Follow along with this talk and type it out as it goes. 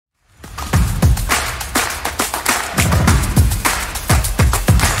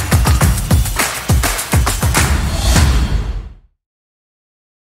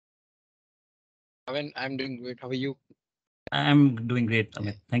I'm doing great. How are you? I'm doing great, Yeah.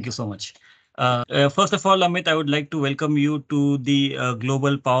 Amit. Thank you so much. First of all, Amit, I would like to welcome you to the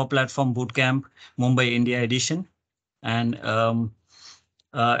Global Power Platform Bootcamp Mumbai, India edition. And I'm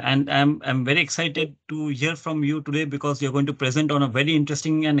very excited to hear from you today because you're going to present on a very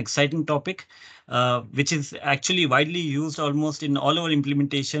interesting and exciting topic, which is actually widely used almost in all our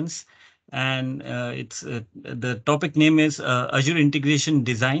implementations. And it's the topic name is Azure Integration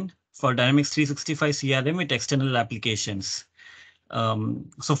Design for Dynamics 365 CRM with external applications.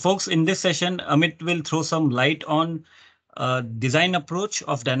 So folks, in this session, Amit will throw some light on design approach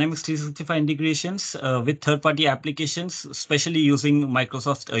of Dynamics 365 integrations with third-party applications, especially using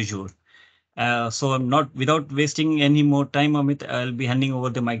Microsoft Azure. So I'm not without wasting any more time, Amit, I'll be handing over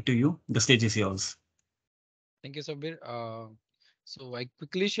the mic to you. The stage is yours. Thank you, Sabir. So I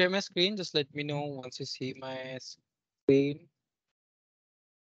quickly share my screen. Just let me know once you see my screen.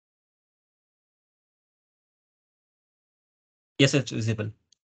 Yes, it's visible.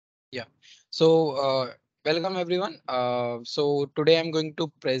 Yeah. So welcome everyone. So today I'm going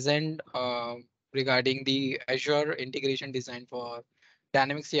to present regarding the Azure integration design for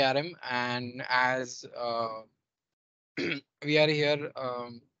Dynamics CRM, and as we are here.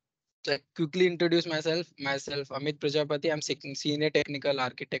 Like quickly introduce myself Amit Prajapati. I'm senior technical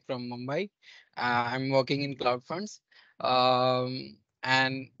architect from Mumbai. I'm working in cloud funds.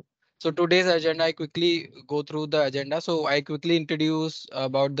 And so today's agenda, I quickly go through the agenda. So I quickly introduce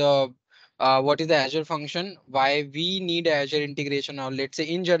about the what is the Azure function, why we need Azure integration, or let's say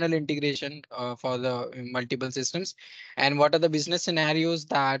in general integration for the multiple systems, and what are the business scenarios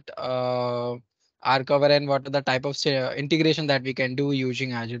that are cover, and what are the type of integration that we can do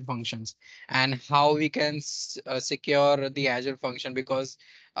using Azure functions, and how we can secure the Azure function, because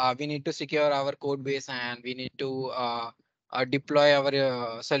we need to secure our code base, and we need to deploy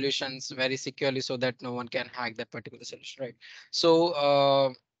our solutions very securely so that no one can hack that particular solution, right?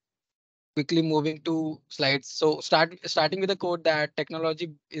 So quickly moving to slides. So starting with the code, that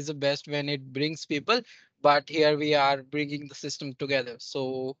technology is the best when it brings people, but here we are bringing the system together.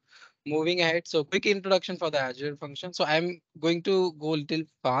 So moving ahead, so quick introduction for the Azure function. So I'm going to go a little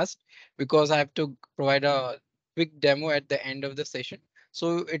fast because I have to provide a quick demo at the end of the session.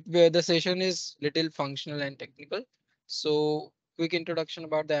 So it where the session is little functional and technical. So quick introduction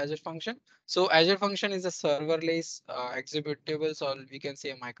about the Azure function. So Azure function is a serverless executables, or we can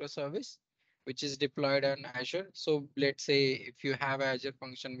say a microservice, which is deployed on Azure. So let's say if you have Azure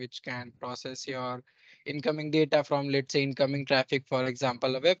function which can process your incoming data from, let's say, incoming traffic, for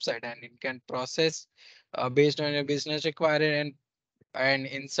example, a website, and it can process based on your business requirement, and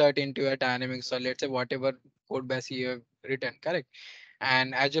insert into a dynamic. So let's say whatever code base you have written, correct?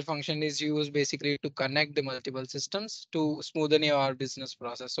 And Azure function is used basically to connect the multiple systems to smoothen your business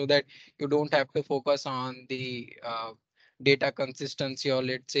process, so that you don't have to focus on the data consistency, or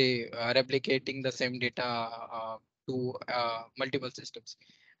let's say replicating the same data to multiple systems.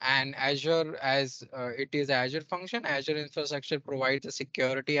 And Azure, as it is Azure function, Azure infrastructure provides a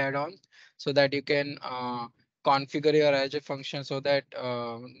security add-on so that you can configure your Azure function so that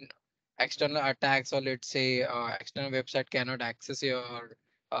external attacks, or let's say external website cannot access your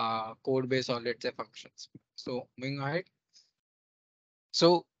code base, or let's say functions. So moving ahead.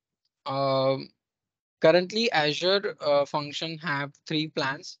 So um, currently Azure function have three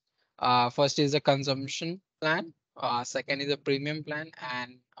plans. First is a consumption plan, second is a premium plan,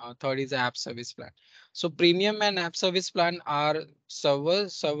 and third is a app service plan. So premium and app service plan are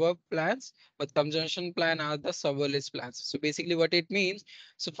server plans, but consumption plan are the serverless plans. So basically what it means,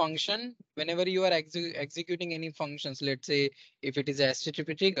 so function, whenever you are executing any functions, let's say if it is a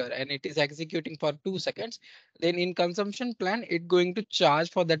HTTP trigger and it is executing for 2 seconds, then in consumption plan it going to charge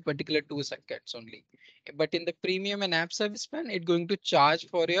for that particular 2 seconds only. But in the premium and app service plan, it's going to charge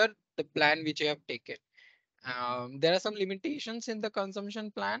for your the plan which you have taken. There are some limitations in the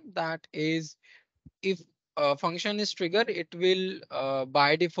consumption plan, that is, if a function is triggered, it will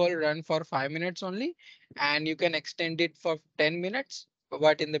by default run for 5 minutes only, and you can extend it for 10 minutes.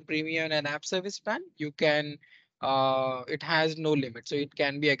 But in the premium and app service plan, you can it has no limit, so it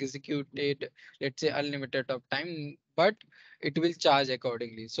can be executed, let's say, unlimited of time, but it will charge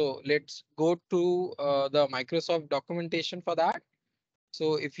accordingly. So let's go to the Microsoft documentation for that.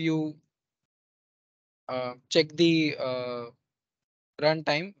 So if you check the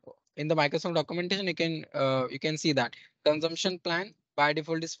runtime in the Microsoft documentation, you can see that consumption plan by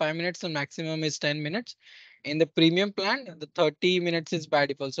default is 5 minutes and maximum is 10 minutes. In the premium plan, the 30 minutes is by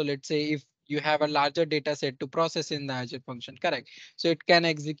default. So let's say if you have a larger data set to process in the Azure function, correct? So it can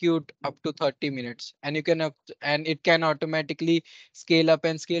execute up to 30 minutes, and you can and it can automatically scale up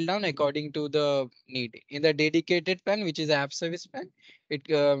and scale down according to the need. In the dedicated plan, which is app service plan, it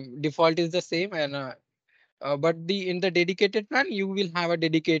default is the same, and but the in the dedicated plan, you will have a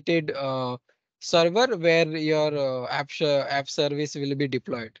dedicated server where your app service will be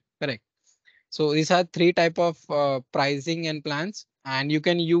deployed, correct? So these are three type of pricing and plans, and you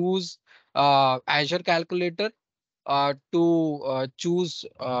can use Azure calculator to choose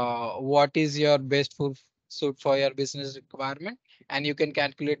what is your best for suit for your business requirement, and you can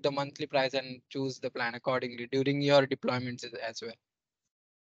calculate the monthly price and choose the plan accordingly during your deployments as well.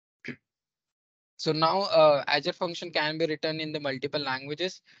 So now Azure function can be written in the multiple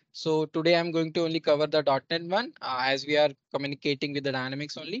languages. So today I'm going to only cover the .NET one as we are communicating with the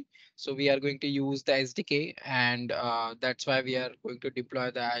Dynamics only. So we are going to use the SDK, and that's why we are going to deploy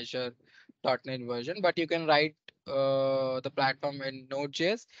the Azure .NET version. But you can write the platform in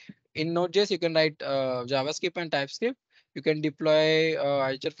Node.js. In Node.js, you can write JavaScript and TypeScript. You can deploy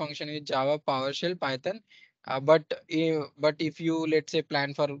Azure function with Java, PowerShell, Python, but if you let's say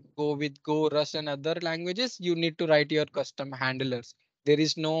plan for go with Go, Rust and other languages, you need to write your custom handlers. There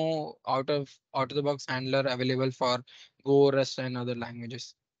is no out of the box handler available for Go, Rust and other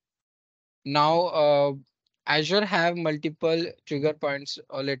languages. Now, Azure have multiple trigger points,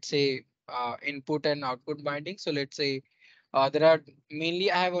 or let's say input and output binding. So let's say there are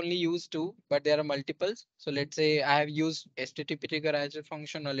mainly I have only used two, but there are multiples. So let's say I have used HTTP trigger Azure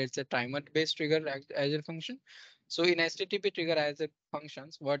function, or let's say timer based trigger Azure function. So in HTTP trigger Azure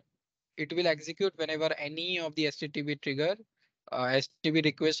functions, what it will execute whenever any of the HTTP trigger HTTP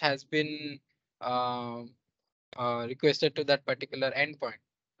request has been uh, requested to that particular endpoint,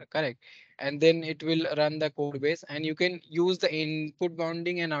 correct? And then it will run the code base, and you can use the input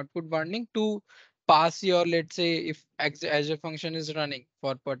bounding and output bounding to pass your, let's say, if Azure function is running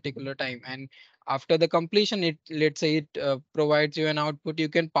for particular time, and after the completion, it let's say it provides you an output, you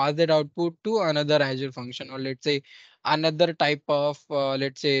can pass that output to another Azure function, or let's say another type of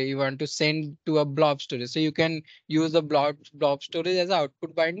let's say you want to send to a blob storage, so you can use the blob storage as a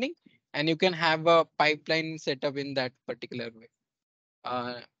output binding, and you can have a pipeline set up in that particular way.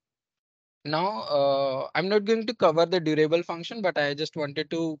 Uh, Now, I'm not going to cover the durable function, but I just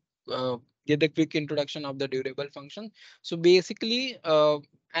wanted to give a quick introduction of the durable function. So basically,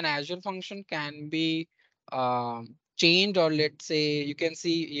 an Azure function can be changed, or let's say you can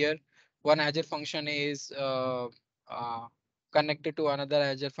see here, one Azure function is uh, connected to another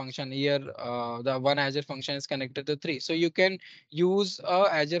Azure function. Here, the one Azure function is connected to three. So you can use a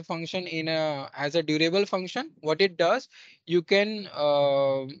Azure function in a as a durable function. What it does, you can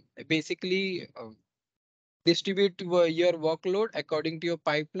basically distribute your workload according to your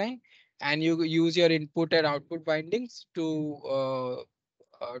pipeline, and you use your input and output bindings to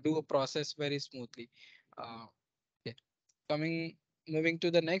do a process very smoothly. Uh, yeah. Coming Moving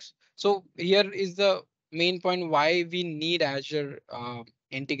to the next. So here is the main point why we need Azure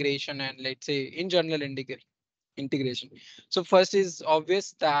integration, and let's say in general integration. So first is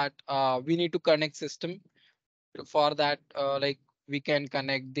obvious that we need to connect system. For that, like we can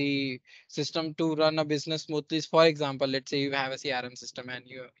connect the system to run a business smoothly. For example, let's say you have a CRM system, and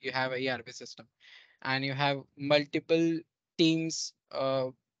you have a ERP system, and you have multiple teams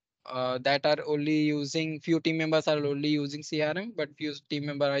that are only using, few team members are only using CRM, but few team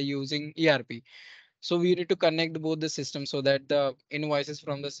members are using ERP. So we need to connect both the systems so that the invoices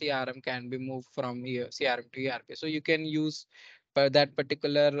from the CRM can be moved from here, CRM to ERP. So you can use that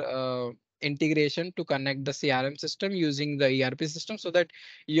particular integration to connect the CRM system using the ERP system, so that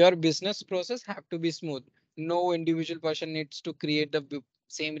your business process have to be smooth. No individual person needs to create the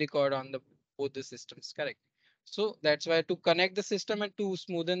same record on the both the systems, correct? So that's why to connect the system and to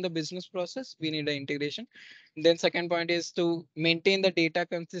smoothen the business process, we need an integration. Then second point is to maintain the data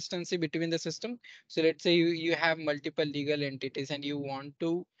consistency between the system. So let's say you have multiple legal entities, and you want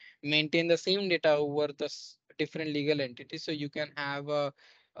to maintain the same data over the different legal entities. So you can have a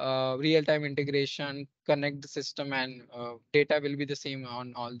real-time integration, connect the system, and data will be the same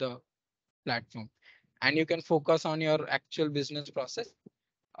on all the platform. And you can focus on your actual business process.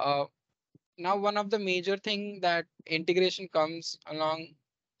 Uh, Now, one of the major thing that integration comes along,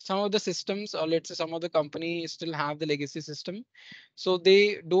 some of the systems, or let's say some of the companies still have the legacy system, so they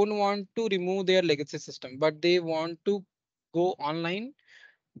don't want to remove their legacy system, but they want to go online,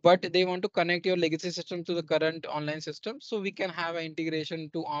 but they want to connect your legacy system to the current online system. So we can have an integration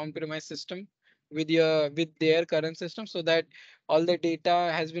to on-premise system with their current system, so that all the data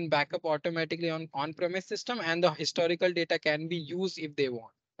has been backup automatically on on-premise system, and the historical data can be used if they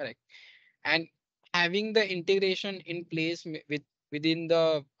want, correct? And having the integration in place with within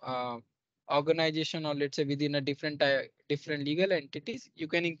the organization, or let's say within a different legal entities, you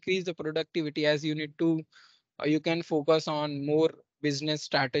can increase the productivity, as you need to you can focus on more business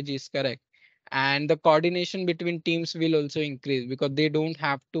strategies, correct? And the coordination between teams will also increase because they don't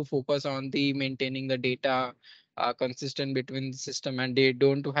have to focus on the maintaining the data consistent between the system, and they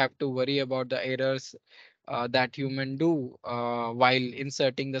don't have to worry about the errors that human do while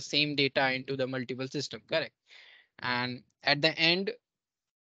inserting the same data into the multiple system, correct? And at the end,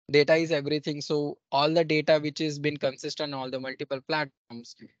 data is everything. So all the data which has been consistent on all the multiple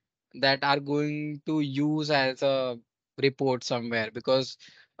platforms that are going to use as a report somewhere, because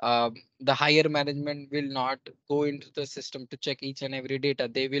the higher management will not go into the system to check each and every data.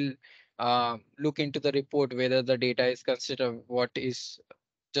 They will look into the report whether the data is considered what is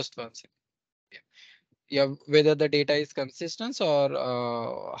just one second. Yeah, yeah, whether the data is consistent,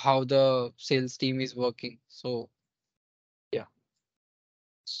 or how the sales team is working. So yeah,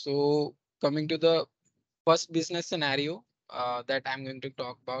 so coming to the first business scenario that I'm going to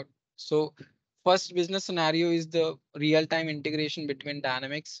talk about. So first business scenario is the real-time integration between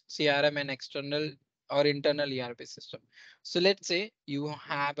Dynamics, CRM, and external or internal ERP system. So let's say you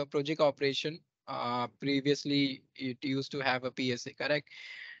have a project operation. Previously, it used to have a PSA, correct?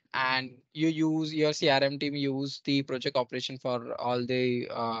 And you use your CRM team use the project operation for all the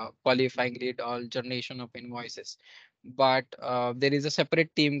qualifying lead, all generation of invoices. But there is a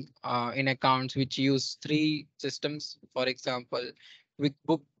separate team in accounts which use three systems. For example,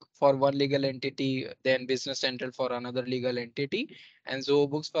 QuickBook for one legal entity, then Business Central for another legal entity, and Zoho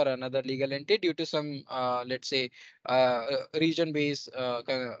Books for another legal entity due to some, let's say, region-based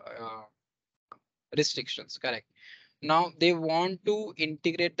restrictions, correct? Now they want to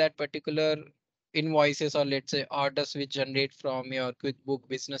integrate that particular invoices, or let's say orders which generate from your QuickBook,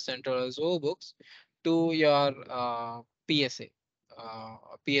 Business Central, or Zoho Books to your PSA,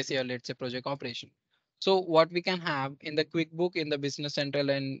 PSA, or let's say project operation. So what we can have in the QuickBook, in the Business Central,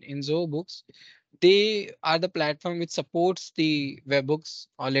 and in Zoho Books, they are the platform which supports the webhooks,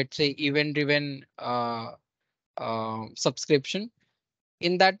 or let's say event-driven subscription.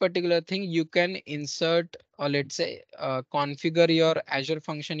 In that particular thing, you can insert, or let's say configure your Azure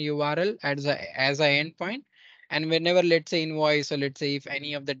function URL as a endpoint. And whenever, let's say, invoice, or let's say if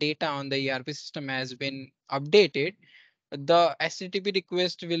any of the data on the ERP system has been updated, the HTTP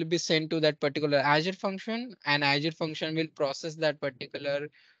request will be sent to that particular Azure function, and Azure function will process that particular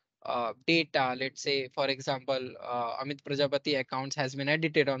data. Let's say, for example, Amit Prajapati accounts has been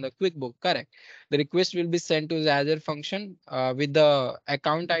edited on the QuickBook, correct? The request will be sent to the Azure function with the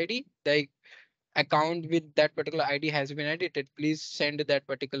account ID. The account with that particular ID has been edited. Please send that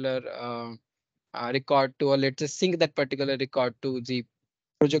particular record to, or let's say sync that particular record to the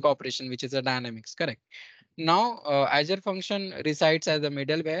project operation, which is a Dynamics, correct? Now, Azure function resides as a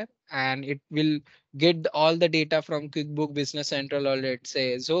middleware, and it will get all the data from QuickBook, Business Central, or let's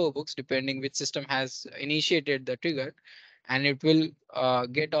say Zoho Books, depending which system has initiated the trigger. And it will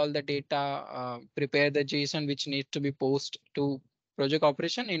get all the data, prepare the JSON which needs to be posted to project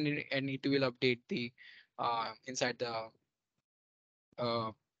operation, and it will update the inside the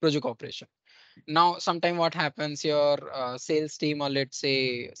project operation. Now, sometime what happens, your sales team, or let's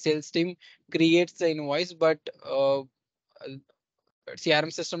say sales team creates the invoice, but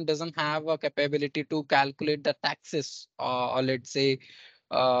CRM system doesn't have a capability to calculate the taxes, or let's say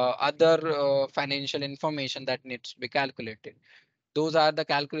other financial information that needs to be calculated. Those are the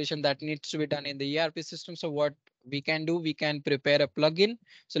calculation that needs to be done in the ERP system. So what we can do, we can prepare a plugin.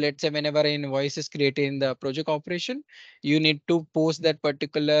 So let's say whenever an invoice is created in the project operation, you need to post that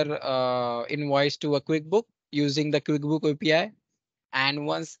particular invoice to a QuickBook using the QuickBook API. And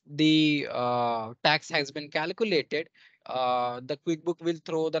once the tax has been calculated, the QuickBook will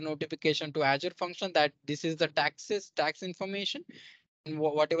throw the notification to Azure function that this is the tax information. And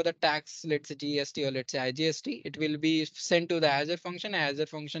whatever the tax, let's say GST, or let's say IGST, it will be sent to the Azure function. Azure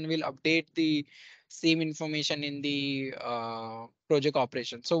function will update the same information in the project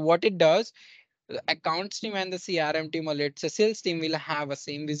operation. So what it does, the accounts team and the CRM team, or let's say sales team, will have a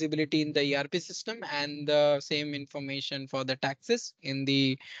same visibility in the ERP system, and the same information for the taxes in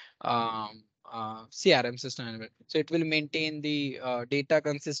the CRM system as well. So it will maintain the data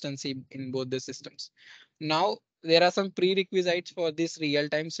consistency in both the systems. Now, there are some prerequisites for this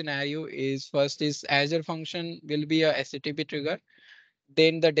real-time scenario. Is first is Azure function will be a HTTP trigger.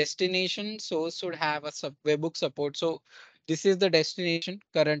 Then the destination source should have a webhook support. So this is the destination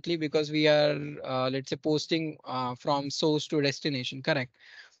currently, because we are let's say posting from source to destination, correct?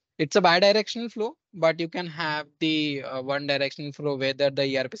 It's a bi-directional flow, but you can have the one directional flow, whether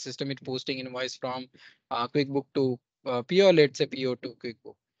the ERP system is posting invoice from QuickBook to PO, let's say PO to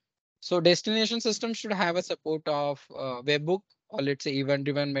QuickBook. So destination system should have a support of webbook, or let's say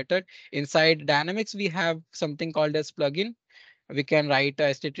event-driven method. Inside Dynamics, we have something called as plugin. We can write a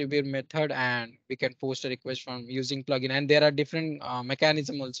HTTP method and we can post a request from using plugin. And there are different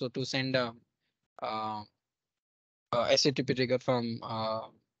mechanism also to send a uh, HTTP trigger from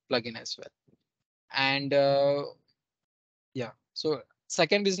plugin as well. And yeah. So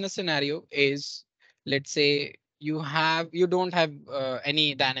second business scenario is, let's say you don't have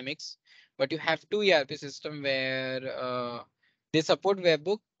any dynamics, but you have two ERP system where they support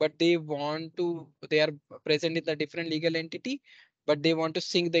webbook, but they are present in the different legal entity, but they want to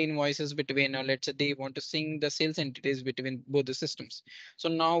sync the invoices between, or let's say they want to sync the sales entities between both the systems. So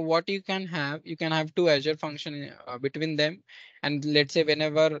now what you can have two Azure function between them, and let's say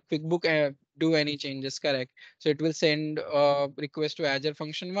whenever QuickBook do any changes, correct? So it will send a request to Azure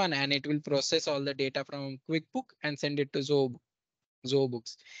function one, and it will process all the data from QuickBook and send it to Zoho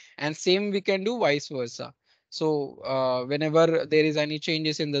Books. And same we can do vice versa. So whenever there is any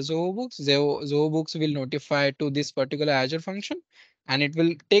changes in the Zoho Books, Zoho Books will notify to this particular Azure function, and it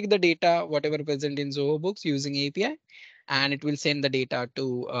will take the data, whatever present in Zoho Books using API, and it will send the data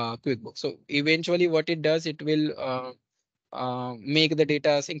to QuickBooks. So eventually what it does, it will make the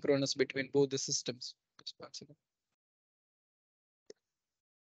data synchronous between both the systems. Responsible.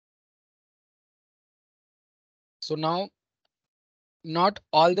 So now not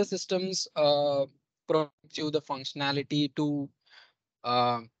all the systems provide you the functionality to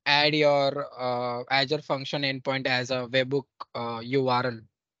add your Azure function endpoint as a webhook URL.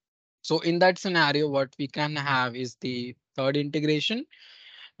 So in that scenario, what we can have is the third integration,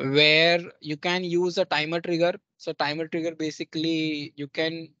 where you can use a timer trigger. So timer trigger, basically you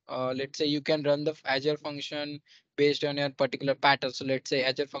can let's say you can run the Azure function based on your particular pattern. So let's say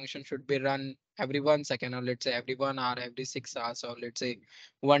Azure function should be run every 1 second, or let's say every 1 hour, every 6 hours, or let's say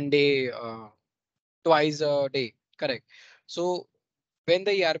one day, twice a day. Correct. So when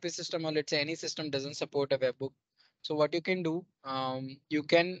the ERP system, or let's say any system, doesn't support a webhook, so what you can do, you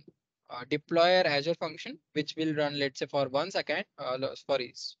can deploy your Azure function, which will run, let's say for 1 second,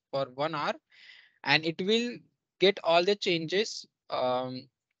 sorry, for 1 hour, and it will get all the changes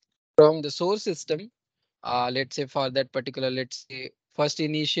from the source system. Let's say for that particular, let's say first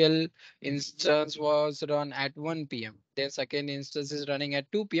initial instance was run at 1 p.m. Then second instance is running at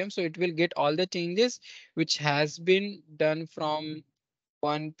 2 p.m. So it will get all the changes which has been done from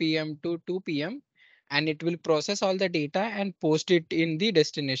 1 p.m. to 2 p.m. and it will process all the data and post it in the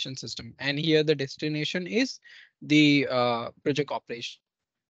destination system. And here the destination is the project operation.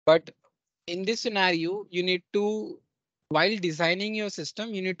 But in this scenario, you need to, while designing your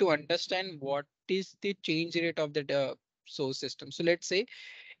system, you need to understand what is the change rate of the source system. So let's say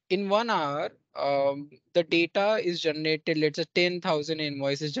in 1 hour, the data is generated, let's say 10,000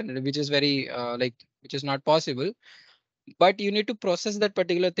 invoices generated, which is very which is not possible. But you need to process that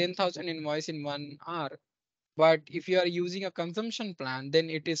particular 10,000 invoice in 1 hour. But if you are using a consumption plan, then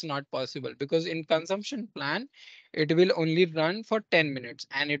it is not possible, because in consumption plan, it will only run for 10 minutes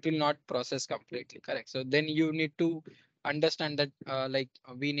and it will not process completely. Correct. So then you need to understand that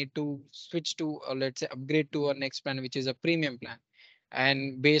we need to switch to, let's say upgrade to our next plan, which is a premium plan.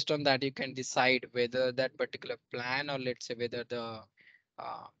 And based on that, you can decide whether that particular plan, or let's say whether the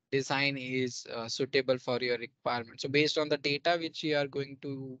design is suitable for your requirement. So based on the data which you are going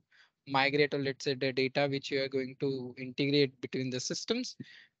to migrate, or let's say the data which you are going to integrate between the systems,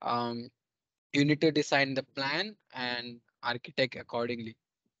 um, you need to design the plan and architect accordingly.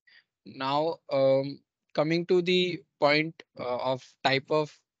 Now, coming to the point of type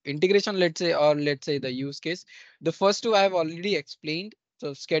of integration, let's say, or let's say the use case, the first two I have already explained.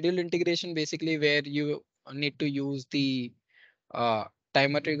 So schedule integration, basically where you need to use the uh,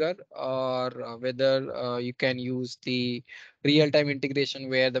 timer trigger, or whether you can use the real-time integration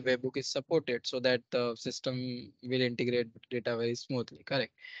where the webhook is supported, so that the system will integrate data very smoothly.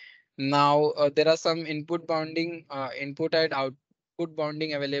 Correct. Now, there are some input and output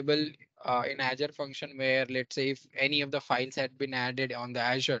bounding available in Azure function, where let's say if any of the files had been added on the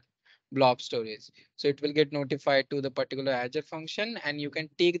Azure blob storage, so it will get notified to the particular Azure function, and you can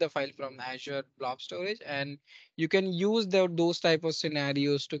take the file from Azure blob storage, and you can use those type of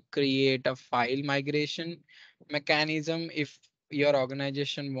scenarios to create a file migration mechanism if your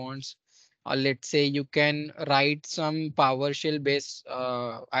organization wants. Or let's say you can write some PowerShell based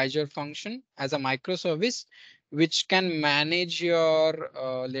Azure function as a microservice, which can manage your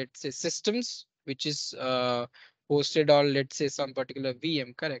let's say systems, which is hosted on, let's say, some particular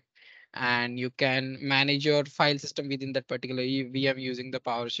VM. Correct. and you can manage your file system within that particular VM using the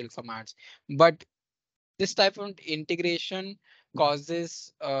PowerShell commands. But this type of integration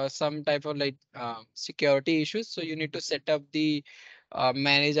causes some type of like security issues. So you need to set up the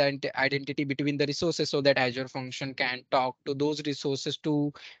manage identity between the resources so that Azure function can talk to those resources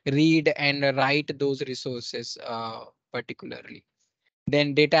to read and write those resources particularly.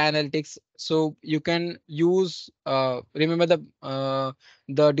 Then data analytics. So you can use remember the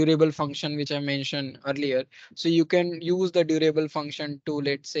durable function which I mentioned earlier. So you can use the durable function to,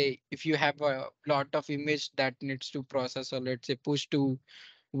 let's say, if you have a lot of image that needs to process, or let's say push to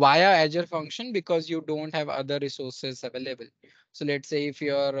via Azure function because you don't have other resources available. So let's say if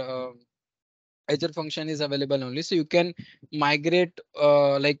your Azure function is available only, so you can migrate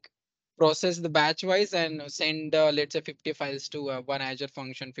like process the batch wise and send let's say 50 files to one Azure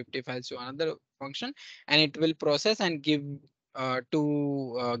function, 50 files to another function, and it will process and give it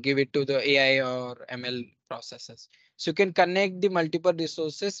to the AI or ML processes. So you can connect the multiple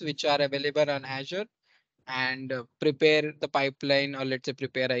resources which are available on Azure and prepare the pipeline, or let's say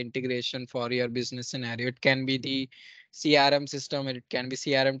prepare an integration for your business scenario. It can be the CRM system, it can be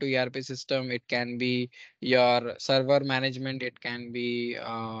CRM to ERP system, it can be your server management, it can be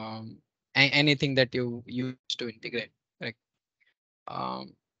anything that you wish to integrate. Right.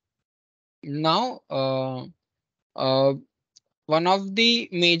 Um, now, uh, one of the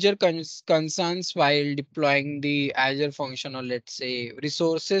major concerns while deploying the Azure function, or let's say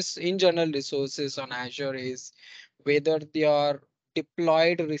resources in general, resources on Azure, is whether your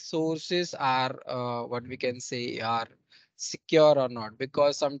deployed resources are what we can say are secure or not.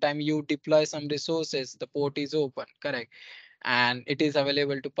 Because sometimes you deploy some resources, the port is open, correct, and it is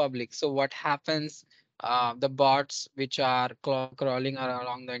available to public. So what happens? The bots which are crawling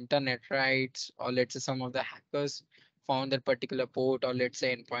along the internet, right? Or let's say some of the hackers found that particular port, or let's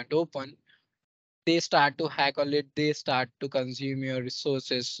say endpoint open, they start to hack, or they start to consume your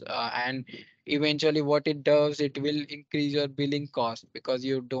resources, and eventually what it does, it will increase your billing cost because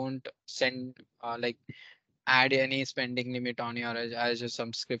you don't send like add any spending limit on your Azure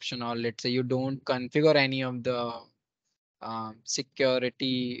subscription, or let's say you don't configure any of the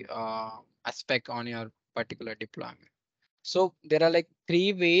security aspect on your particular deployment. So there are like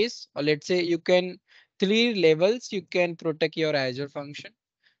three ways, or let's say you can three levels you can protect your Azure function.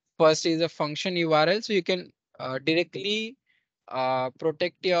 First is a function URL, so you can directly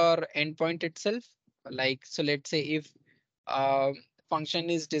protect your endpoint itself. Like, so let's say if uh, function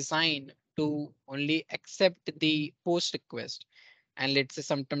is designed to only accept the post request, and let's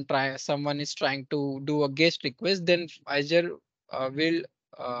say someone is trying to do a guest request, then Azure will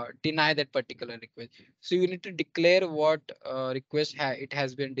deny that particular request. So you need to declare what request it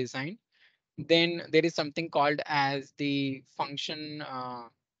has been designed. Then there is something called as the function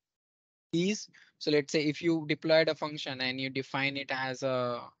keys. So let's say if you deployed a function and you define it as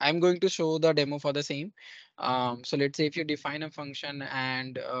a, I'm going to show the demo for the same. So let's say if you define a function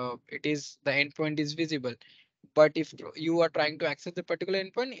and it is the endpoint is visible, but if you are trying to access the particular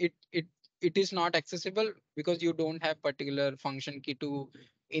endpoint, it is not accessible because you don't have particular function key to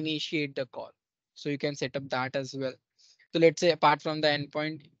initiate the call. So you can set up that as well. So let's say apart from the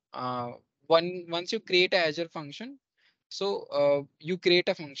endpoint, once you create a Azure function, so you create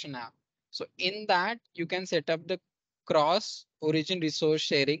a function app. So in that you can set up the cross origin resource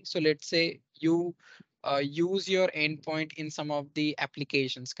sharing. So let's say you use your endpoint in some of the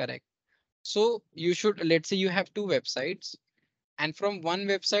applications, correct? So you should, let's say you have two websites, and from one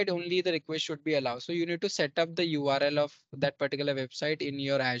website only the request should be allowed. So you need to set up the URL of that particular website in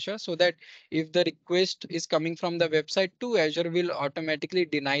your Azure, so that if the request is coming from the website to Azure, will automatically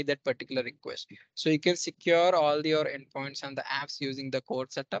deny that particular request. So you can secure all your endpoints and the apps using the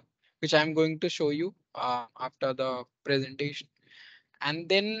code setup, which I'm going to show you after the presentation. And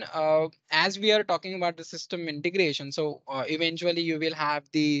then as we are talking about the system integration, so eventually you will have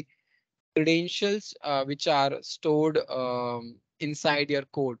the credentials which are stored inside your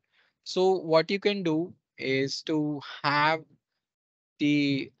code. So what you can do is to have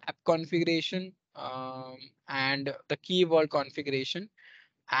the app configuration and the key vault configuration,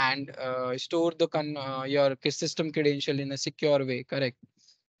 and store your system credential in a secure way, correct?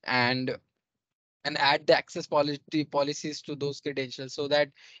 And add the access policies to those credentials, so that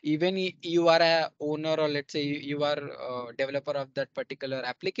even you are a owner, or let's say you are a developer of that particular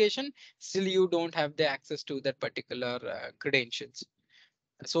application, still you don't have the access to that particular credentials.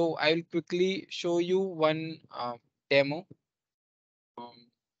 So I will quickly show you one demo.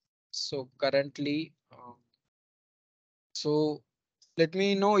 So currently, so let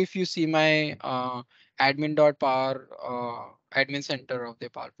me know if you see my admin.power admin center of the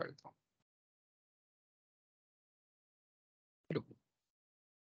Power Platform.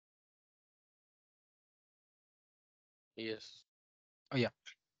 Yes. Oh yeah.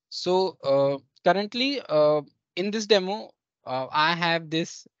 So currently in this demo, I have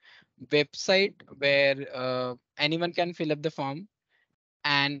this website where anyone can fill up the form.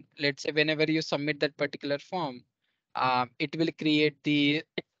 And let's say whenever you submit that particular form, it will create the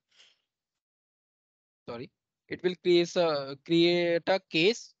sorry, it will create a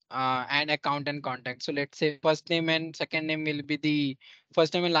case and account and contact. So let's say first name and second name will be the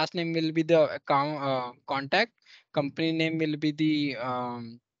first name and last name will be the account contact. Company name will be the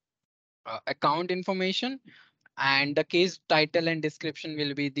account information, and the case title and description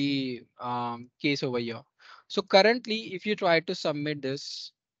will be the case over here. So currently, if you try to submit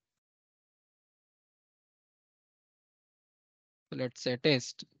this, so let's say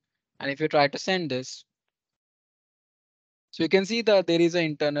test, and if you try to send this, so you can see that there is an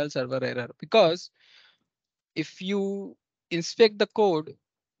internal server error because if you inspect the code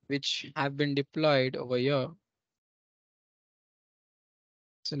which have been deployed over here,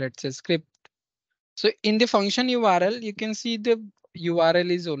 so let's say script. So in the function URL, you can see the URL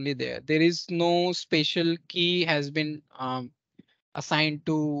is only there. There is no special key has been assigned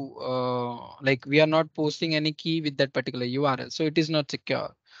to like we are not posting any key with that particular URL. So it is not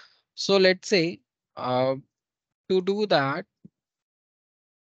secure. So let's say uh, to do that,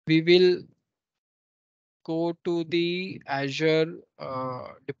 we will go to the Azure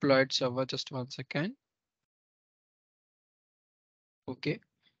deployed server. Just 1 second. OK,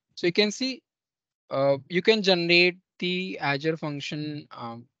 so you can see you can generate the Azure function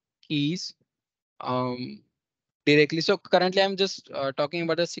keys directly. So currently I'm just talking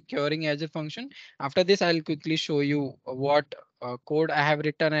about the securing Azure function. After this, I'll quickly show you what code I have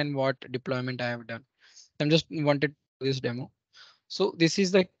written and what deployment I have done. I'm just wanted to show this demo. So this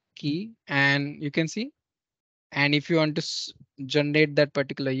is the key and you can see, and if you want to generate that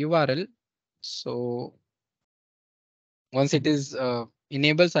particular URL, so once it is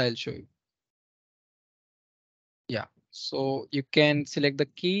enabled, I'll show you. Yeah, so you can select the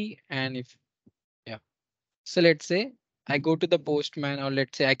key and if yeah. So let's say I go to the postman, or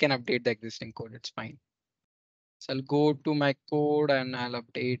let's say I can update the existing code. It's fine. So I'll go to my code and I'll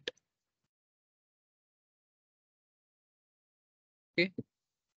update. Okay.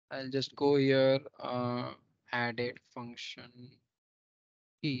 I'll just go here, added function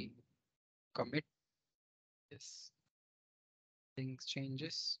key, commit. Yes, things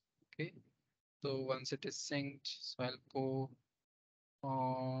changes. Okay. So once it is synced, so I'll go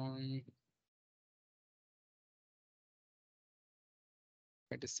on.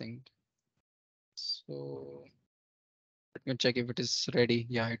 It is synced. So let me check if it is ready.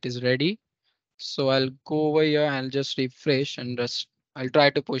 Yeah, it is ready. So I'll go over here and I'll just refresh and just I'll try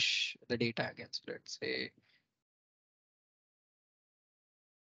to push the data again. So let's say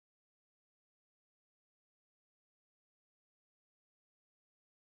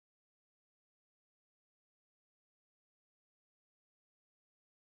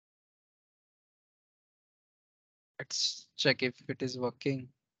let's check if it is working.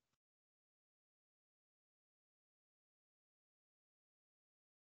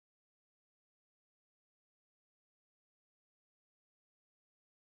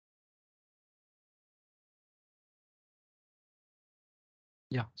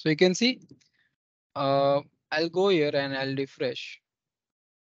 Yeah, so you can see I'll go here and I'll refresh.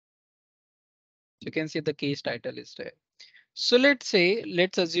 So you can see the case title is there. So let's say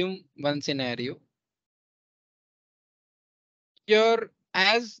let's assume one scenario. Here,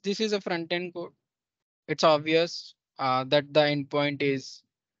 as this is a front end code, it's obvious that the endpoint is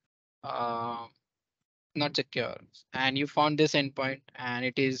uh, not secure, and you found this endpoint and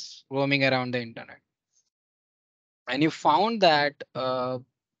it is roaming around the internet, and you found that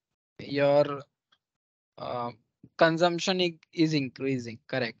your uh, consumption is increasing,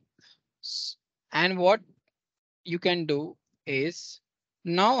 correct? And what you can do is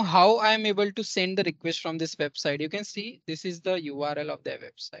now how I'm able to send the request from this website. You can see this is the URL of the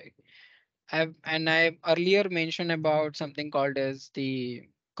website. I earlier mentioned about something called as the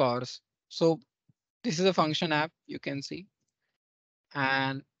course. So this is a function app you can see.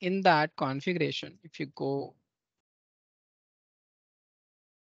 And in that configuration, if you go,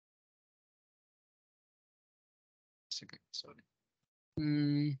 sorry.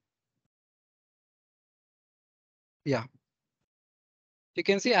 Mm, yeah, you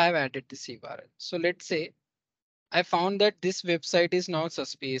can see I've added this URL. So let's say I found that this website is now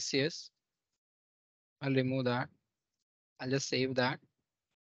suspicious. I'll remove that. I'll just save that.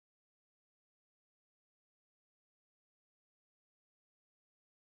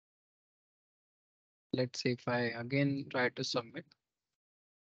 Let's see if I again try to submit.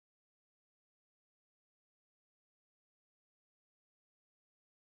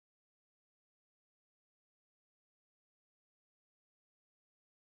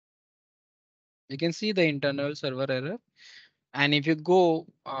 You can see the internal server error. And if you go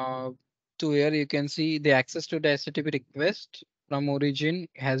to here, you can see the access to the HTTP request from origin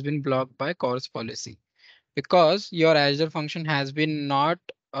has been blocked by CORS policy because your Azure function has been not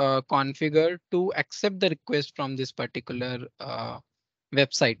configured to accept the request from this particular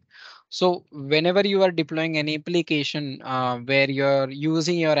website. So whenever you are deploying any application where you're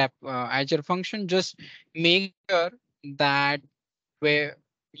using your Azure function, just make sure that where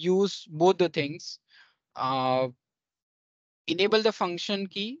use both the things. Uh, Enable the function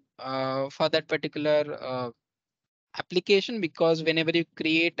key for that particular application, because whenever you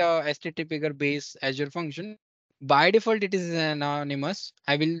create a HTTP based Azure function, by default it is anonymous.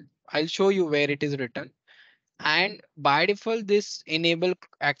 I'll show you where it is written. And by default, this enable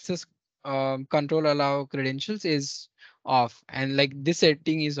access control allow credentials is off, and like this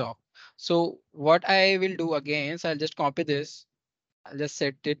setting is off. So what I will do again is I'll just copy this. I'll just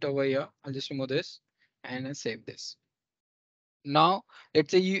set it over here. I'll just remove this and I'll save this. Now, let's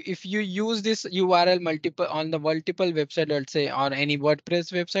say if you use this URL multiple on the multiple website, let's say, or any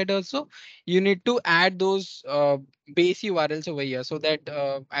WordPress website also, you need to add those base URLs over here so that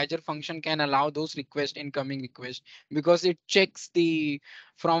Azure function can allow those request incoming request, because it checks the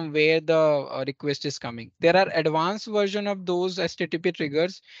from where the request is coming. There are advanced version of those HTTP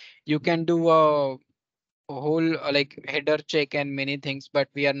triggers. You can do a whole like header check and many things, but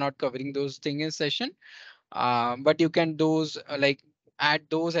we are not covering those things in session. But you can those like add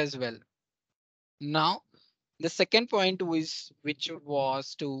those as well. Now, the second point was which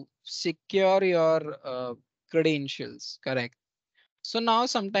was to secure your credentials, correct? So now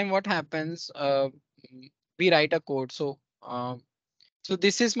sometime what happens, we write a code. So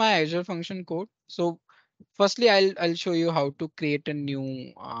this is my Azure function code. So firstly, I'll show you how to create a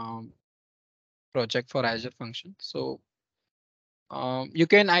new project for Azure function. So you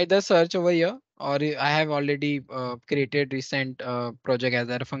can either search over here, or I have already created recent project as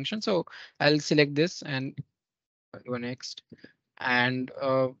a function. So I'll select this and go next. And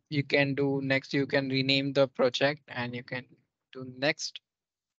you can do next. You can rename the project and you can do next.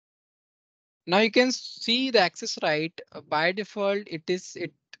 Now you can see the access right. By default, it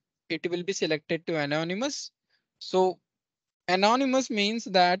will be selected to anonymous. So anonymous means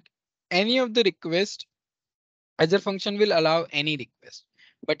that any of the request Azure function will allow any request.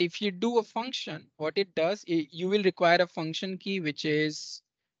 But if you do a function, what it does, you will require a function key, which is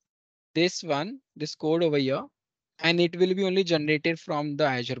this one, this code over here, and it will be only generated from the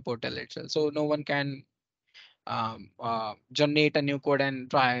Azure portal itself. So no one can generate a new code and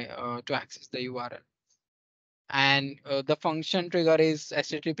try to access the URL. And the function trigger is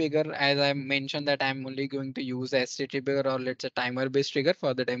HTTP trigger. As I mentioned that I'm only going to use HTTP trigger, or let's say timer based trigger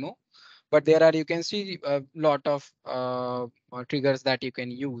for the demo. But there are, you can see a lot of triggers that you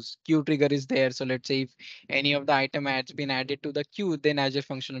can use. Queue trigger is there. So let's say if any of the item has been added to the queue, then Azure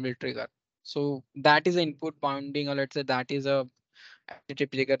function will trigger. So that is input bounding, or let's say that is a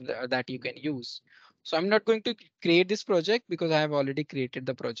HTTP trigger that you can use. So I'm not going to create this project because I have already created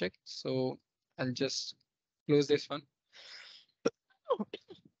the project. So I'll just close this one.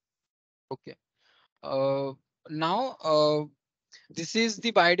 Okay. Uh, Now, this is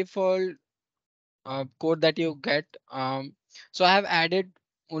the by default code that you get. So I have added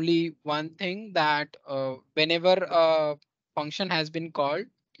only one thing, that whenever a function has been called,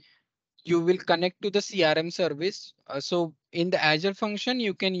 you will connect to the CRM service. So in the Azure function,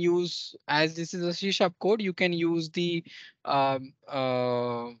 you can use, as this is a C# code, you can use the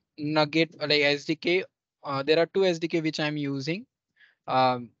Nugget like SDK. There are two SDK which I'm using.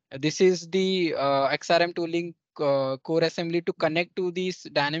 This is the XRM tooling core assembly to connect to this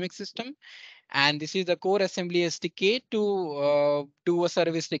dynamic system, and this is the core assembly SDK to do a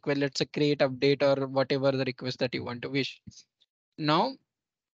service request. Let's say create, update, or whatever the request that you want to wish. Now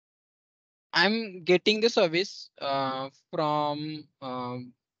I'm getting the service from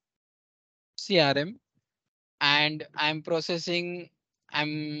CRM, and I'm processing.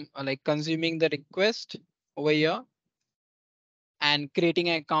 I'm like consuming the request over here and creating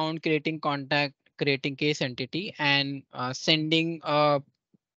an account, creating contact, creating case entity, and sending a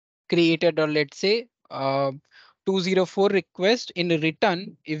created, or let's say 204 request. In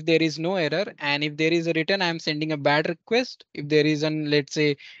return, if there is no error, and if there is a return, I'm sending a bad request if there is an, let's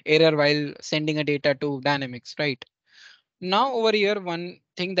say, error while sending a data to Dynamics, right? Now over here, one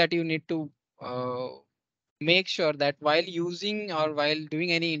thing that you need to uh, make sure that while using or while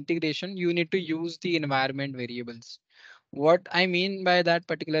doing any integration, you need to use the environment variables. What I mean by that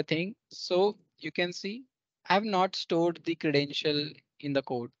particular thing, so you can see I have not stored the credential in the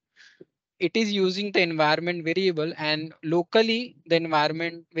code. it is using the environment variable, and locally the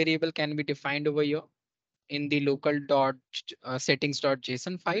environment variable can be defined over here in the local dot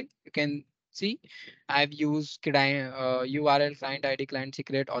settings.json file. You can see I've used URL client ID client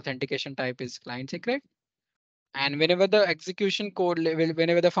secret, authentication type is client secret. And whenever the execution code level,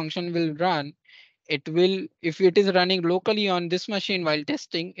 whenever the function will run, it will, if it is running locally on this machine while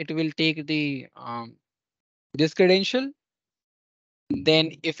testing, it will take the this credential.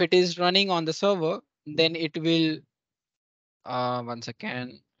 Then if it is running on the server, then it will once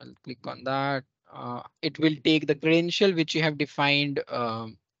again, I'll click on that. It will take the credential which you have defined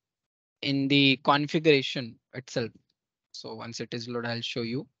in the configuration itself. So once it is loaded, I'll show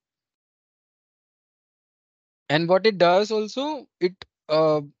you. And what it does also, it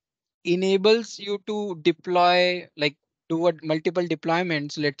enables you to deploy, like do a multiple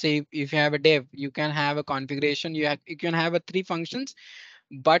deployments. Let's say if you have a dev, you can have a configuration. You can have a three functions,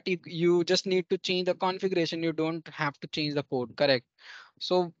 but you just need to change the configuration. You don't have to change the code, correct?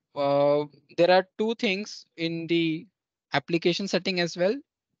 So there are two things in the application setting as well.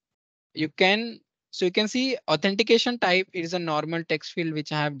 You can, so you can see authentication type is a normal text field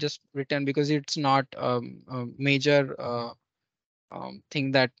which I have just written because it's not a major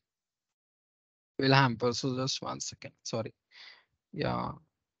thing that will hamper. So just one second. Sorry. Yeah.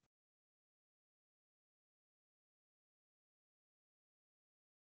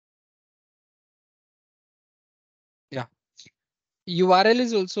 Yeah. URL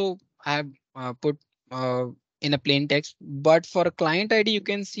is also I have put uh, in a plain text, but for a client ID, you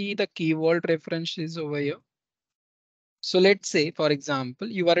can see the keyword references over here. So let's say, for example,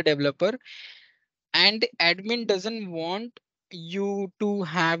 you are a developer and admin doesn't want you to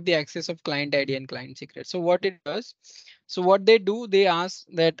have the access of client ID and client secret. So what it does, so what they do, they ask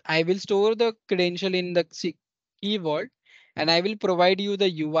that I will store the credential in the key vault and I will provide you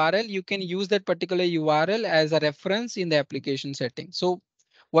the URL. You can use that particular URL as a reference in the application setting. So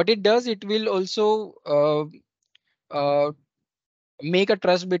what it does, it will also uh, make a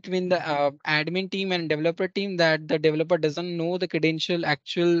trust between the admin team and developer team, that the developer doesn't know the credential,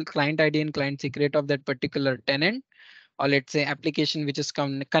 actual client ID and client secret of that particular tenant, or let's say application which is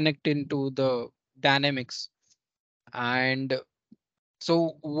connected to the dynamics. And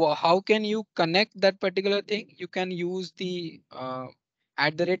so how can you connect that particular thing? You can use the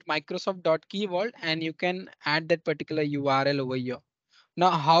at the rate Microsoft.key vault and you can add that particular URL over here.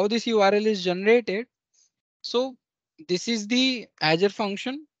 Now how this URL is generated, so this is the Azure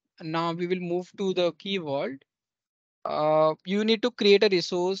function. Now we will move to the key vault. You need to create a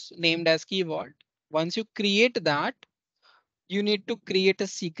resource named as key vault. Once you create that, you need to create a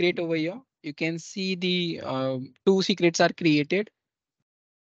secret over here. You can see the two secrets are created.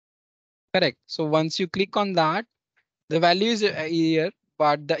 Correct. So once you click on that, the value is here,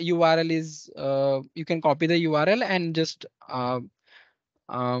 but the URL is you can copy the URL and just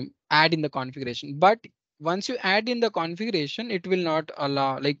add in the configuration. But once you add in the configuration, it will not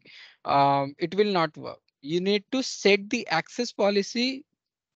allow, like it will not work. You need to set the access policy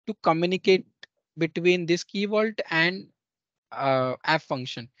to communicate between this key vault and app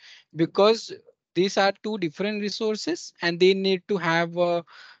function, because these are two different resources and they need to have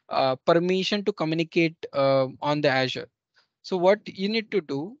permission to communicate on the Azure. So what you need to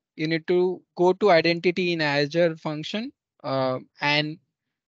do, you need to go to identity in Azure function and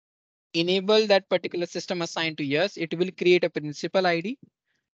enable that particular system assigned to yes. It will create a principal ID.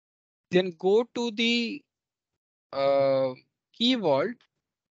 Then go to the uh, key vault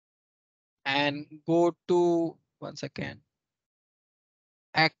and go to once again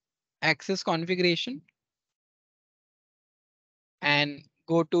ac access configuration and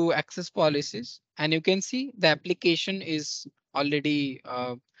go to access policies, and you can see the application is already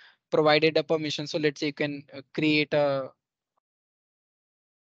provided a permission. So let's say you can create a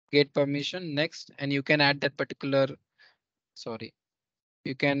get permission next, and you can add that particular, sorry,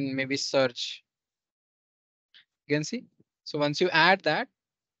 you can maybe search, you can see. So once you add that,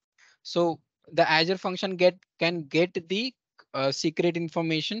 so the Azure function can get the secret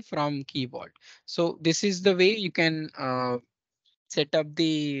information from key vault. So this is the way you can set up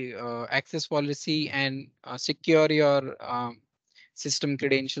the access policy and secure your system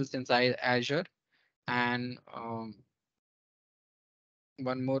credentials inside Azure. And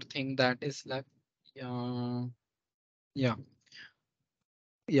one more thing that is left. Uh, yeah,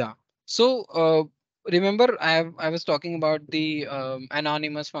 yeah. So remember, I was talking about the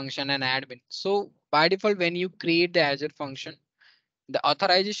anonymous function and admin. So by default, when you create the Azure function, the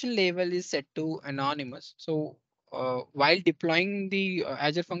authorization level is set to anonymous. So while deploying the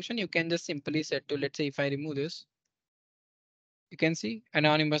Azure function, you can just simply set to, let's say if I remove this, You can see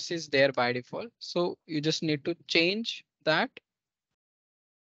anonymous is there by default. So you just need to change that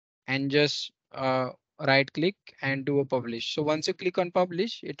and just right click and do a publish. So once you click on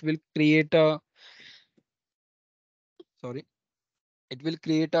publish, it will create a, sorry, it will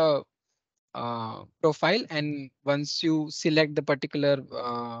create a profile. And once you select the particular,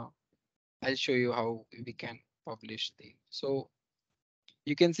 I'll show you how we can publish the. So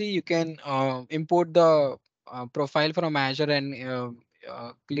you can see you can import the profile from Azure and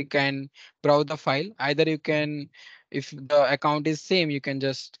click and browse the file. Either you can, if the account is same, you can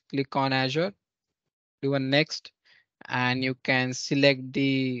just click on Azure, do a next, and you can select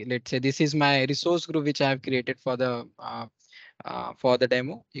the, let's say this is my resource group which I have created for the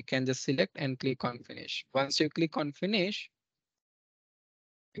demo. You can just select and click on finish. Once you click on finish,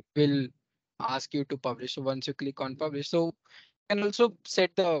 it will ask you to publish. So once you click on publish, so you can also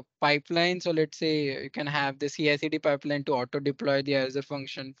set the pipeline. So let's say you can have the CI/CD pipeline to auto deploy the Azure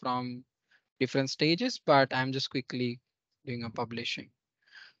function from different stages, but I'm just quickly doing a publishing.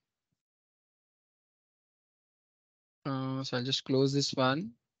 So I'll just close this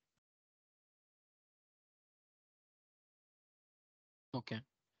one. Okay.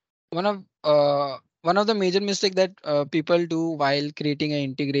 One of the major mistake that people do while creating an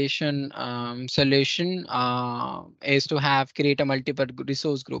integration solution is to have create a multiple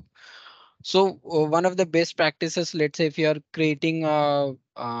resource group. So one of the best practices, let's say if you are creating a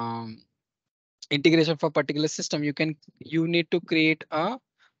integration for particular system, you need to create a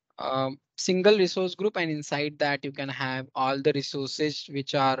single resource group, and inside that you can have all the resources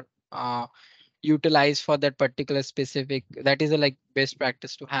which are utilized for that particular specific. That is a like best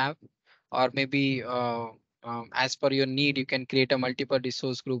practice to have. Or maybe as per your need, you can create a multiple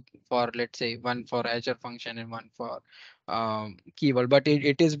resource group for, let's say, one for Azure function and one for keyword. But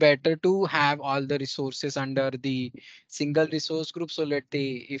it is better to have all the resources under the single resource group. So let's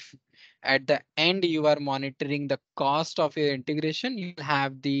say if at the end you are monitoring the cost of your integration, you'll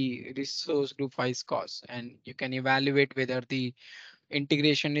have the resource group wise cost, and you can evaluate whether the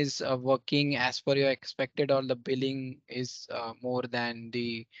integration is working as per your expected, or the billing is more than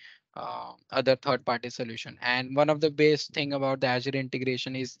the other third party solution. And one of the best thing about the Azure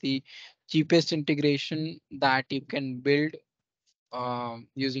integration is the cheapest integration that you can build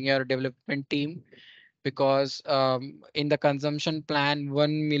using your development team. Because in the consumption plan,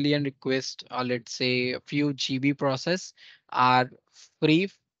 1 million requests, or let's say a few GB process, are free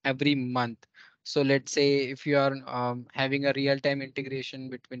every month. So let's say if you are having a real-time integration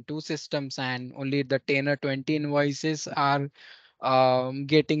between two systems and only the 10 or 20 invoices are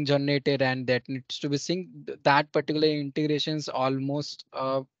getting generated and that needs to be synced, that particular integration is almost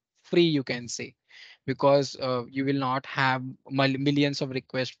free, you can say, because you will not have millions of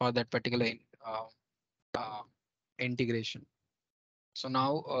requests for that particular uh, uh, integration. So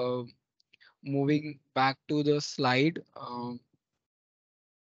now moving back to the slide.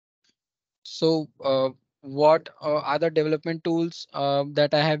 What are the development tools that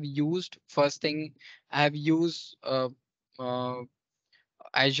I have used? First thing, I have used uh,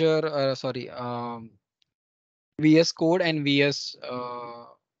 Azure, sorry, VS Code and VS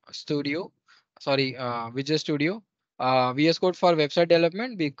Studio, sorry, Visual Studio. VS Code for website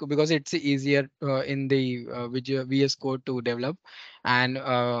development because it's easier in the VS Code to develop, and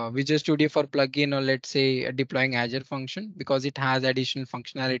Visual Studio for plugin, or let's say deploying Azure function, because it has additional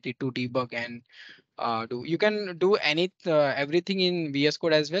functionality to debug and do. You can do everything in VS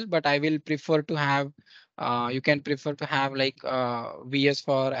Code as well, but I will prefer to have you can prefer to have like VS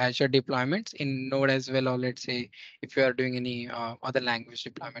for Azure deployments in Node as well, or let's say if you are doing any other language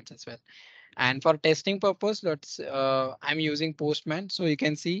deployments as well. And for testing purpose, I'm using Postman, so you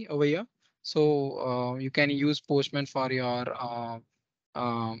can see over here. So you can use Postman for your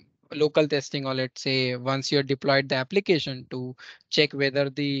local testing, or let's say once you're deployed the application, to check whether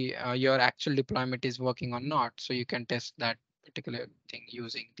the your actual deployment is working or not. So you can test that particular thing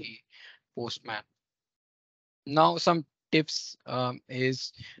using the Postman. Now some tips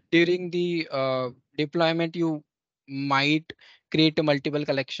is during the deployment you might create multiple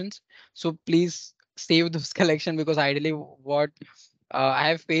collections. So please save those collection, because ideally what I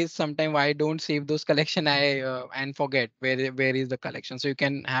have faced sometime, I don't save those collection, I and forget where is the collection. So you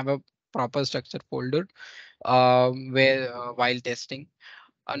can have a proper structured folder where while testing.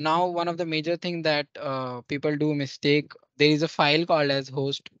 Now one of the major thing that people do mistake, there is a file called as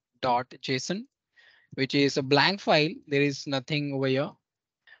host.json, which is a blank file. There is nothing over here.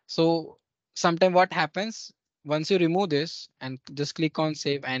 So sometime what happens, once you remove this and just click on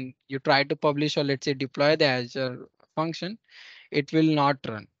save and you try to publish, or let's say deploy the Azure function, it will not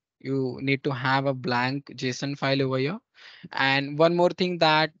run. You need to have a blank JSON file over here. And one more thing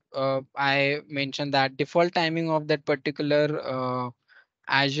that I mentioned, that default timing of that particular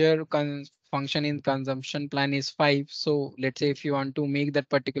Azure function in consumption plan is 5. So let's say if you want to make that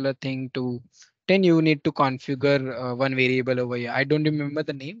particular thing to 10, you need to configure one variable over here. I don't remember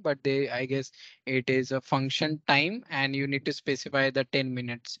the name, but I guess it is a function time, and you need to specify the 10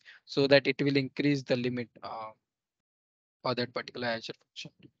 minutes so that it will increase the limit for that particular Azure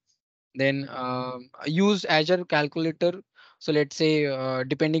function. Then use Azure calculator. So let's say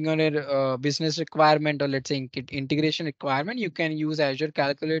depending on your business requirement, or let's say integration requirement, you can use Azure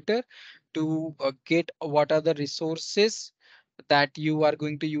calculator to get what are the resources that you are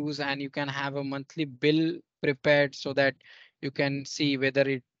going to use, and you can have a monthly bill prepared so that you can see whether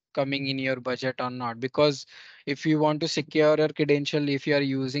it coming in your budget or not. Because if you want to secure your credential, if you are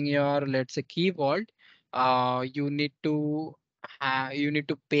using your, let's say, key vault, you need to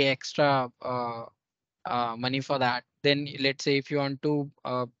pay extra money for that. Then let's say if you want to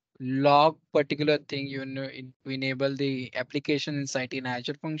log particular thing, to enable the application inside in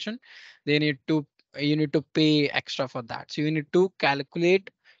Azure function, they need to you need to pay extra for that. So you need to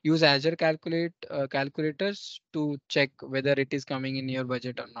use Azure calculators to check whether it is coming in your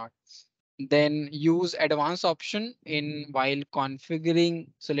budget or not. Then use advanced option in while configuring.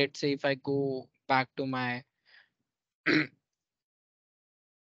 So let's say if I go back to my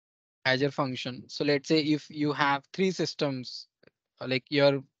Azure function. So let's say if you have three systems, like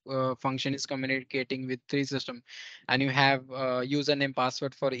your function is communicating with three systems, and you have username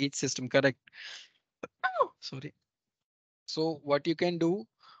password for each system, correct? Sorry. So what you can do,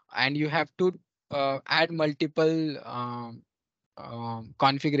 and you have to add multiple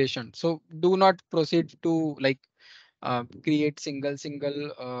configuration. So do not proceed to like create single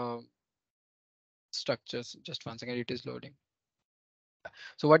structures. Just one second, it is loading.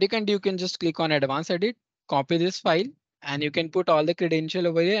 So what you can do, you can just click on advanced edit, copy this file, and you can put all the credential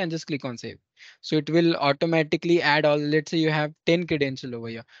over here and just click on save. So it will automatically add all, let's say you have 10 credential over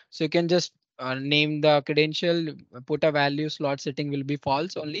here. So you can just name the credential, put a value, slot setting will be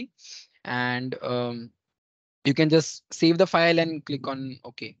false only. And you can just save the file and click on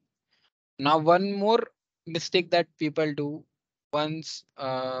OK. Now, one more mistake that people do once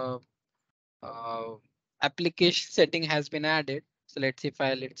uh, application setting has been added. So let's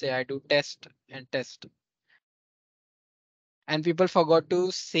say I do test and test, and people forgot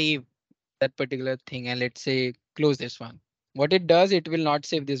to save that particular thing, and let's say close this one. What it does, it will not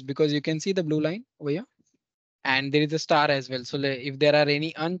save this because you can see the blue line over here, and there is a star as well. So if there are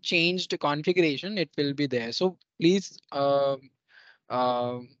any unchanged configuration, it will be there. So please uh,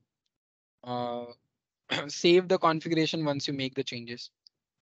 uh, save the configuration once you make the changes.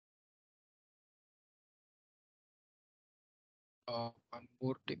 One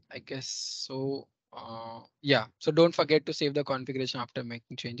more tip, I guess. So yeah, so don't forget to save the configuration after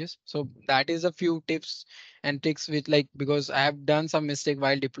making changes. So that is a few tips and tricks which, like, because I have done some mistake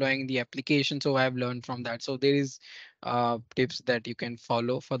while deploying the application, so I have learned from that. So there is tips that you can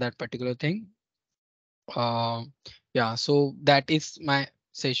follow for that particular thing. uh, yeah, so that is my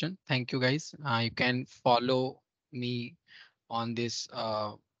session. Thank you guys. You can follow me on this.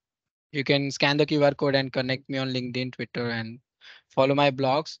 You can scan the QR code and connect me on LinkedIn, Twitter, and follow my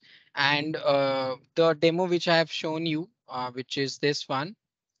blogs. And the demo which I have shown you, which is this one,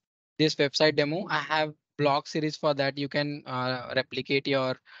 this website demo, I have blog series for that. You can replicate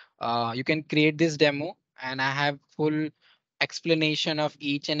your, you can create this demo, and I have full explanation of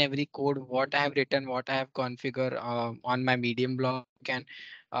each and every code, what I have written, what I have configured on my Medium blog. You can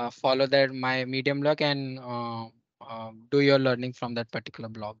follow that my Medium blog and do your learning from that particular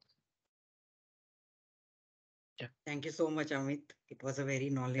blog. Yeah. Thank you so much, Amit. It was a very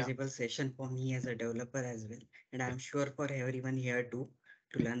Yeah. knowledgeable session for me as a developer as well. And I'm sure for everyone here too,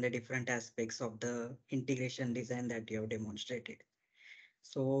 to learn the different aspects of the integration design that you have demonstrated.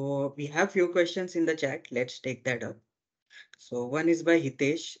 So we have few questions in the chat. Let's take that up. So one is by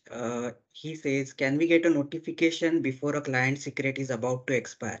Hitesh. He says, can we get a notification before a client secret is about to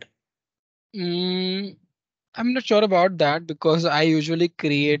expire? Mm, I'm not sure about that because I usually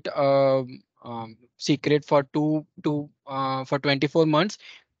create secret for for 24 months.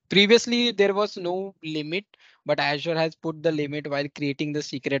 Previously, there was no limit, but Azure has put the limit while creating the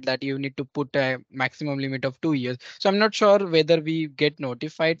secret that you need to put a maximum limit of 2 years. So I'm not sure whether we get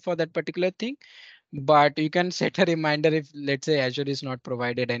notified for that particular thing, but you can set a reminder. If let's say Azure is not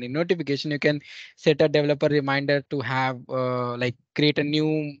provided any notification, you can set a developer reminder to have like create a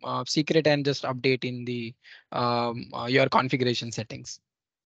new secret and just update in the your configuration settings.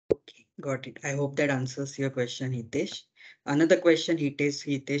 Okay, got it. I hope that answers your question, Hitesh. Another question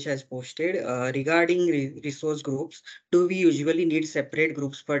Hitesh has posted regarding resource groups. Do we usually need separate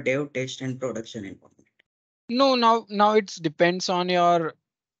groups for dev, test, and production environment? No, now it's depends on your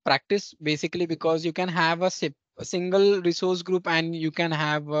practice basically, because you can have a single resource group and you can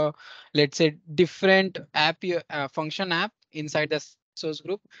have let's say different function app inside the resource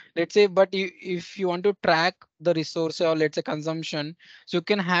group. Let's say, but if you want to track the resource or let's say consumption, so you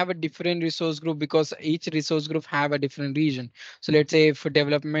can have a different resource group because each resource group have a different region. So let's say if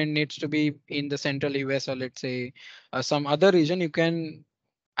development needs to be in the central US or let's say some other region, you can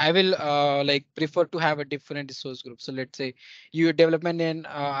I will like prefer to have a different resource group. So let's say your development in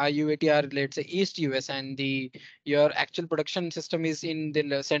UAT are let's say East US and the your actual production system is in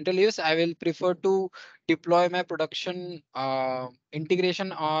the Central US. I will prefer to deploy my production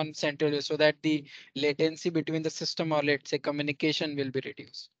integration on Central US so that the latency between the system or let's say communication will be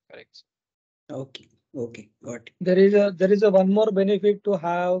reduced. Correct. Okay, okay, got it. There is a one more benefit to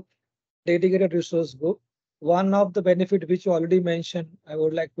have dedicated resource group. One of the benefit which you already mentioned, I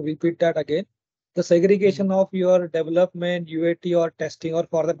would like to repeat that again. The Mhm. segregation of your development, UAT or testing or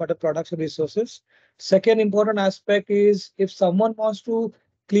for that matter production resources. Second important aspect is if someone wants to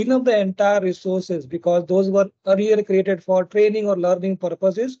clean up the entire resources because those were earlier created for training or learning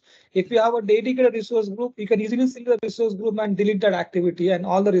purposes. If you have a dedicated resource group, you can easily select the resource group and delete that activity and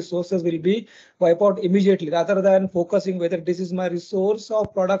all the resources will be wiped out immediately rather than focusing whether this is my resource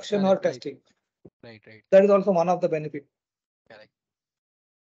of production or Correct. Right. testing. Right. That is also one of the benefits. Correct.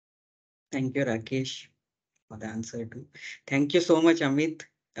 Thank you, Rakesh, for the answer too. Thank you so much, Amit.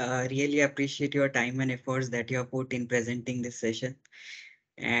 Really appreciate your time and efforts that you have put in presenting this session.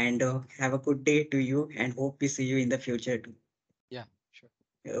 And have a good day to you and hope we see you in the future too. Yeah. Sure.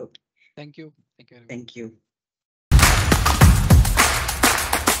 Okay, Thank you. Thank you, everyone. thank you.